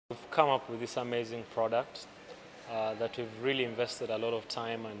come up with this amazing product that we've really invested a lot of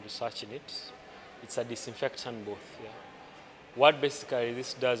time and research in it. It's a disinfectant booth. Yeah. What basically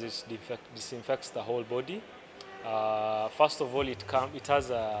this does is disinfects the whole body. First of all, it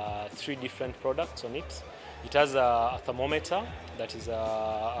has 3 different products on it. It has a thermometer, that is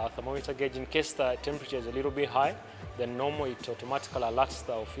a thermometer gauge. In case the temperature is a little bit high than normal, it automatically alerts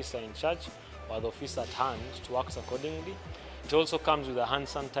the officer in charge or the officer at hand to act accordingly. It also comes with a hand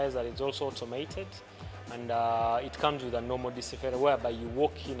sanitizer. It's also automated, and it comes with a normal disinfectant whereby you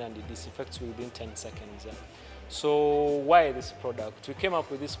walk in and it disinfects within 10 seconds. Yeah. So why this product? We came up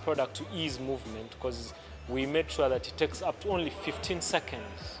with this product to ease movement because we made sure that it takes up to only 15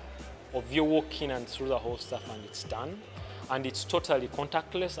 seconds of you walking and through the whole stuff and it's done. And it's totally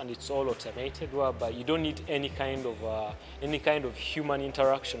contactless and it's all automated, whereby you don't need any kind of human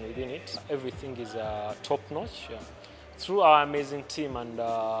interaction within it. Everything is top notch. Yeah. Through our amazing team, and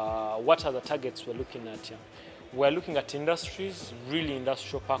what are the targets we're looking at? Yeah. We're looking at industries, really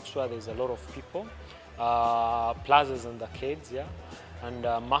industrial parks where there's a lot of people, plazas and arcades, yeah, and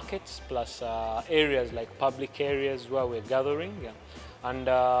markets, plus areas like public areas where we're gathering. Yeah. And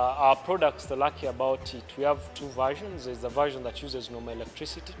our products, the lucky about it, we have 2 versions. There's the version that uses normal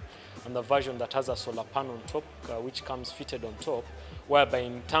electricity and the version that has a solar panel on top, which comes fitted on top, whereby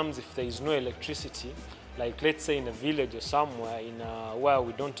in terms if there is no electricity, like let's say in a village or somewhere where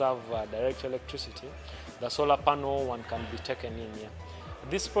we don't have direct electricity, the solar panel one can be taken in. Yeah.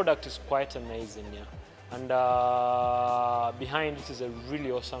 This product is quite amazing. Yeah. And behind it is a really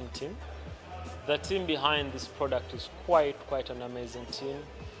awesome team. The team behind this product is quite an amazing team.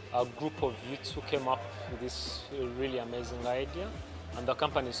 A group of youths who came up with this really amazing idea. And the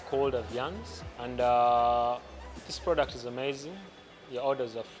company is called Avians. And this product is amazing. Your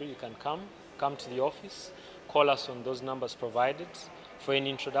orders are free. You can come to the office, call us on those numbers provided. For any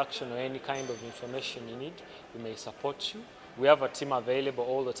introduction or any kind of information you need, we may support you. We have a team available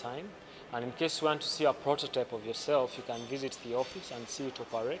all the time. And in case you want to see a prototype of yourself, you can visit the office and see it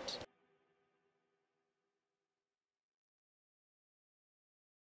operate.